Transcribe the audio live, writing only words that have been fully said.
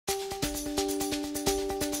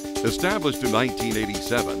Established in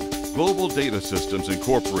 1987, Global Data Systems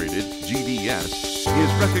Incorporated, GDS,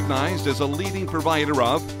 is recognized as a leading provider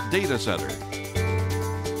of data center,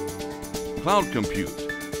 cloud compute,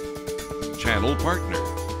 channel partner,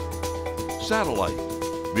 satellite,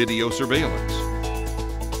 video surveillance,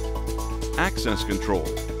 access control,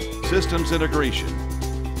 systems integration,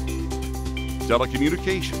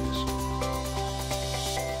 telecommunications,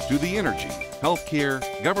 to the energy, healthcare,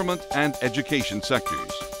 government, and education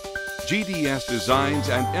sectors. GDS designs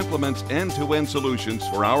and implements end-to-end solutions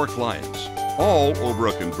for our clients, all over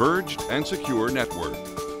a converged and secure network.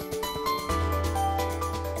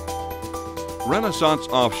 Renaissance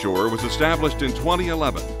Offshore was established in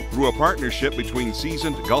 2011 through a partnership between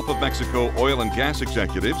seasoned Gulf of Mexico oil and gas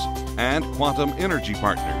executives and Quantum Energy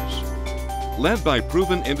Partners. Led by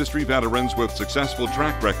proven industry veterans with successful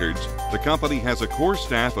track records, the company has a core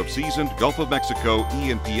staff of seasoned Gulf of Mexico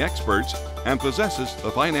E&P experts and possesses the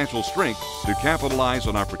financial strength to capitalize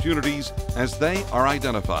on opportunities as they are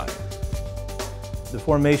identified. The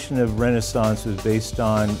formation of Renaissance was based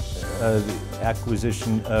on the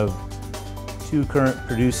acquisition of 2 current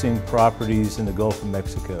producing properties in the Gulf of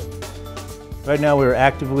Mexico. Right now we're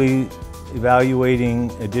actively evaluating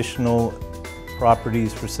additional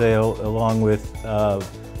properties for sale along with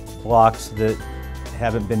blocks that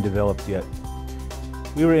haven't been developed yet.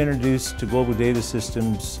 We were introduced to Global Data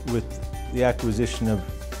Systems with the acquisition of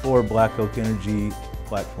 4 Black Oak Energy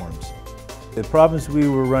platforms. The problems we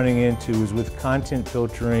were running into was with content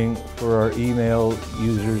filtering for our email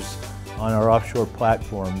users on our offshore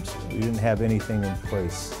platforms. We didn't have anything in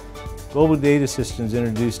place. Global Data Systems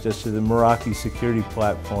introduced us to the Meraki security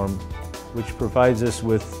platform, which provides us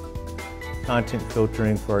with content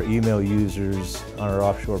filtering for our email users on our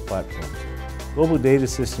offshore platforms. Global Data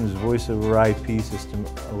Systems Voice over IP system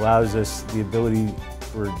allows us the ability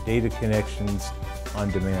for data connections on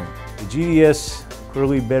demand. The GDS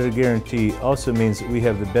Curly Better Guarantee also means that we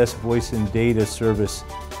have the best voice and data service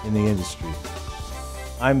in the industry.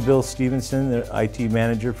 I'm Bill Stevenson, the IT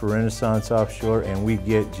manager for Renaissance Offshore, and we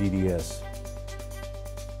get GDS.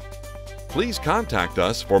 Please contact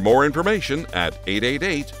us for more information at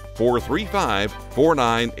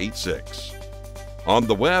 888-435-4986, on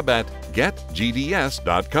the web at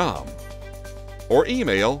getgds.com, or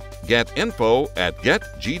email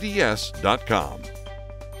getinfo@getgds.com.